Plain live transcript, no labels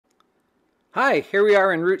Hi, here we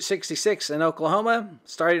are in Route 66 in Oklahoma,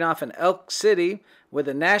 starting off in Elk City with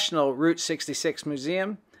the National Route 66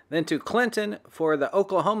 Museum, then to Clinton for the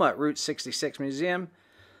Oklahoma Route 66 Museum,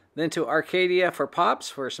 then to Arcadia for Pops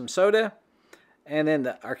for some soda, and then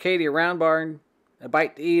the Arcadia Round Barn, a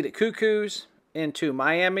bite to eat at KuKu's, into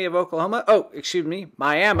Miami of Oklahoma,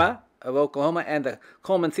 Miami of Oklahoma, and the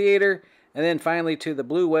Coleman Theater, and then finally to the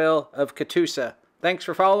Blue Whale of Catoosa. Thanks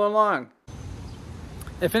for following along.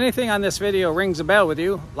 If anything on this video rings a bell with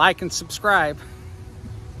you, like and subscribe.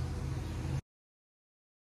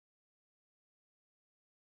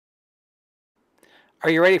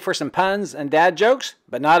 Are you ready for some puns and dad jokes,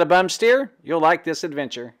 but not a bum steer? You'll like this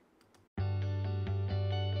adventure.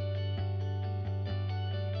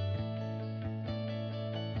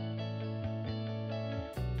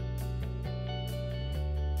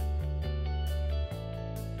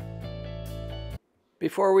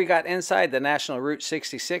 Before we got inside the National Route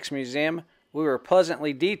 66 Museum, we were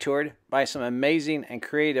pleasantly detoured by some amazing and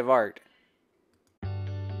creative art.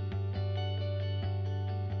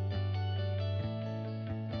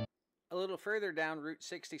 A little further down Route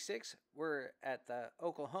 66, we're at the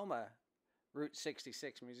Oklahoma Route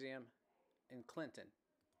 66 Museum in Clinton.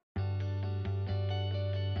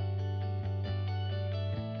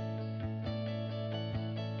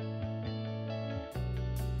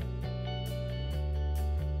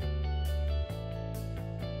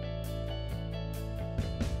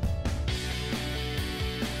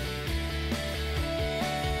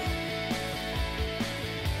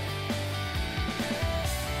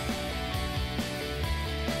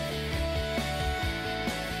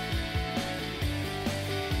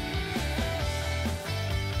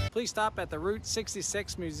 Please stop at the Route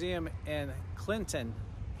 66 Museum in Clinton,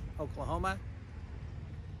 Oklahoma.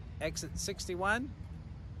 Exit 61.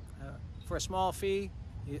 For a small fee,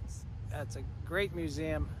 that's a great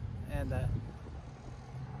museum, and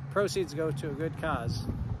proceeds go to a good cause,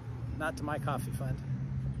 not to my coffee fund.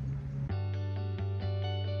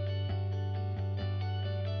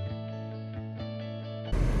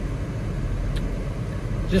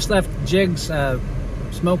 Just left Jig's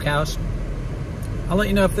smokehouse. I'll let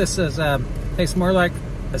you know if this is tastes more like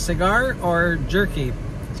a cigar or jerky.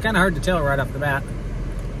 It's kind of hard to tell right off the bat.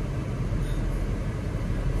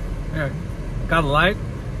 There, got a light?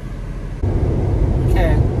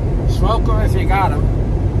 Okay, smoke them if you got them.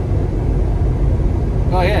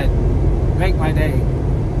 Go ahead, make my day.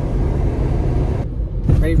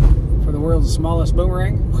 Ready for the world's smallest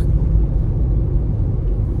boomerang?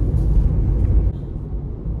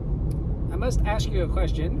 I must ask you a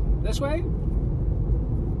question. This way?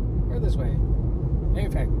 Or this way? Maybe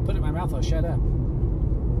if I put it in my mouth, I'll shut up.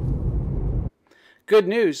 Good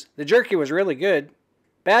news, the jerky was really good.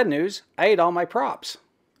 Bad news, I ate all my props.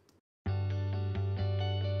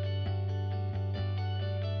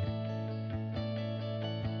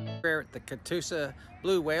 We're at the Catoosa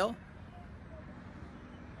Blue Whale.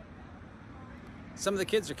 Some of the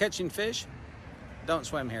kids are catching fish. Don't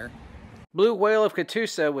swim here. Blue Whale of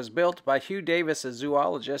Catoosa was built by Hugh Davis, a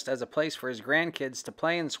zoologist, as a place for his grandkids to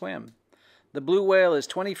play and swim. The blue whale is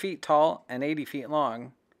 20 feet tall and 80 feet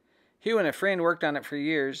long. Hugh and a friend worked on it for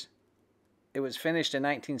years. It was finished in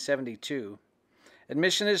 1972.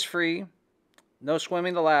 Admission is free. No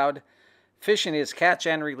swimming allowed. Fishing is catch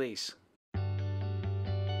and release.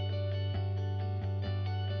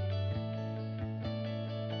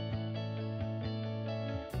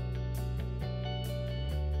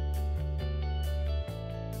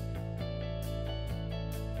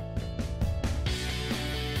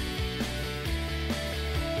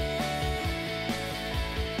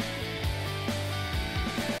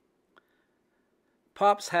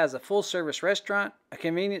 Pops has a full-service restaurant, a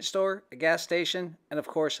convenience store, a gas station, and of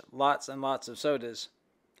course, lots and lots of sodas.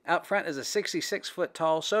 Out front is a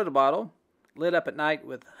 66-foot-tall soda bottle, lit up at night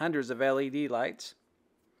with hundreds of LED lights.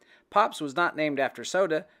 Pops was not named after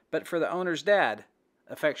soda, but for the owner's dad,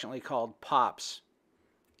 affectionately called Pops.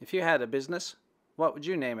 If you had a business, what would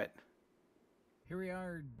you name it? Here we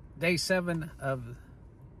are, day 7 of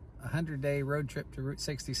a 100-day road trip to Route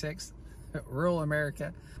 66, rural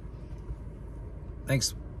America.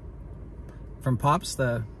 Thanks from Pops,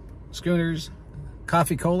 the Schooners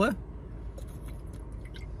Coffee Cola.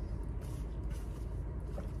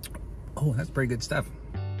 Oh, that's pretty good stuff.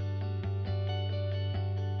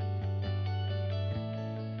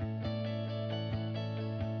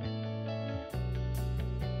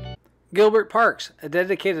 Gilbert Parks, a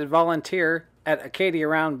dedicated volunteer at Arcadia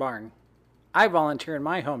Round Barn. I volunteer in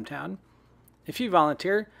my hometown. If you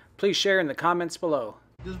volunteer, please share in the comments below.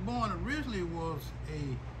 This barn originally was a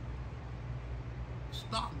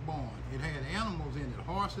stock barn. It had animals in it,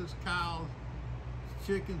 horses, cows,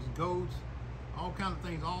 chickens, goats, all kind of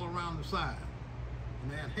things all around the side.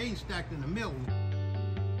 And they had hay stacked in the middle.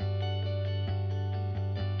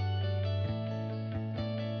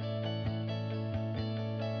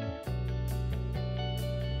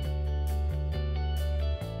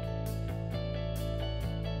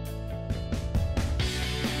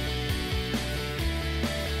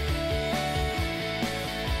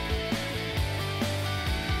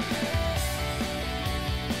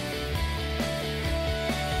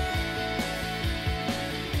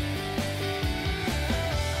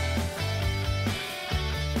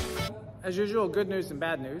 As usual, good news and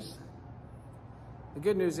bad news. The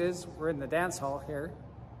good news is we're in the dance hall here,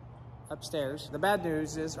 upstairs. The bad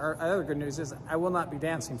news is, or other good news is, I will not be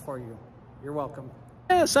dancing for you. You're welcome.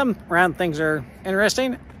 Some round things are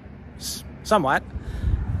interesting, somewhat,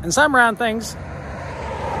 and some round things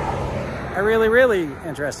are really, really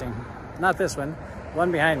interesting. Not this one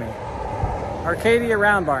behind me. Arcadia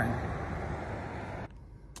Round Barn.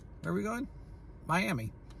 Where are we going?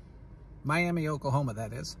 Miami. Miami, Oklahoma,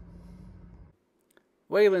 that is.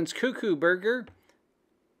 Wayland's KuKu Burger,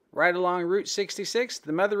 right along Route 66,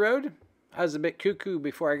 the Mother Road. I was a bit cuckoo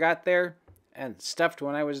before I got there, and stuffed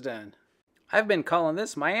when I was done. I've been calling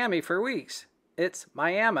this Miami for weeks. It's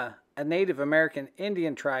Miami, a Native American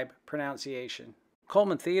Indian tribe pronunciation.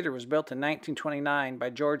 Coleman Theater was built in 1929 by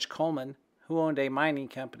George Coleman, who owned a mining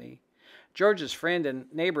company. George's friend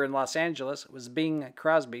and neighbor in Los Angeles was Bing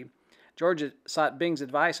Crosby. George sought Bing's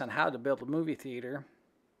advice on how to build a movie theater.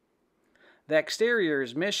 The exterior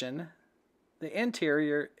is Mission. The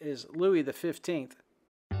interior is Louis XV.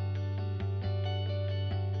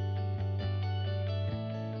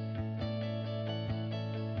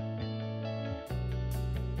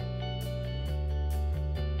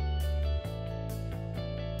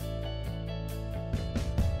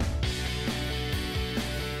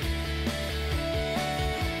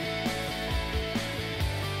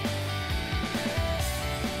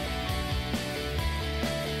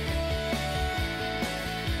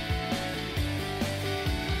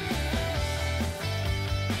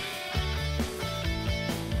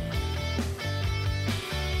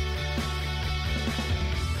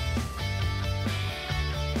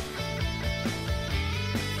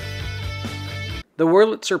 The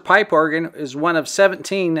Wurlitzer pipe organ is one of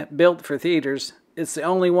 17 built for theaters. It's the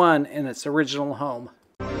only one in its original home.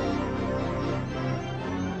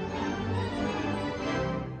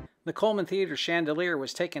 The Coleman Theater chandelier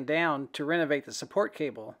was taken down to renovate the support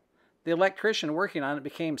cable. The electrician working on it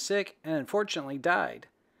became sick and unfortunately died.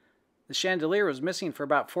 The chandelier was missing for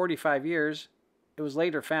about 45 years. It was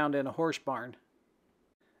later found in a horse barn.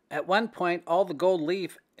 At one point, all the gold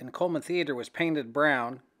leaf in Coleman Theater was painted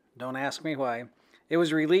brown. Don't ask me why. It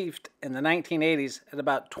was relieved in the 1980s at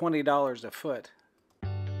about $20 a foot.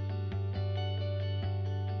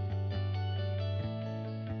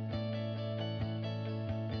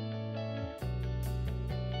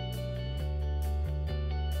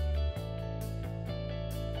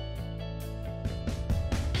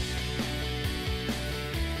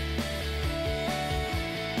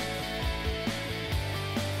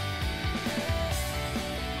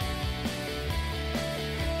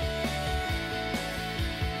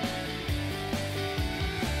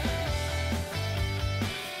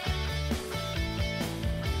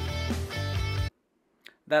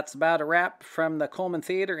 That's about a wrap from the Coleman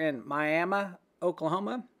Theater in Miami,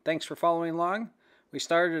 Oklahoma. Thanks for following along. We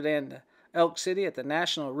started in Elk City at the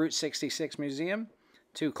National Route 66 Museum,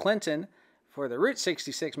 to Clinton for the Route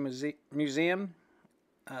 66 Museum,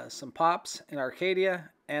 some Pops in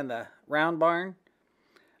Arcadia, and the Round Barn,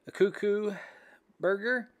 the KuKu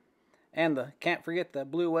Burger, and can't forget the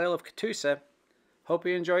Blue Whale of Catoosa. Hope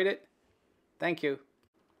you enjoyed it. Thank you.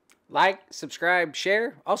 Like, subscribe,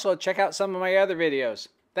 share. Also, check out some of my other videos.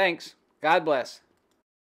 Thanks. God bless.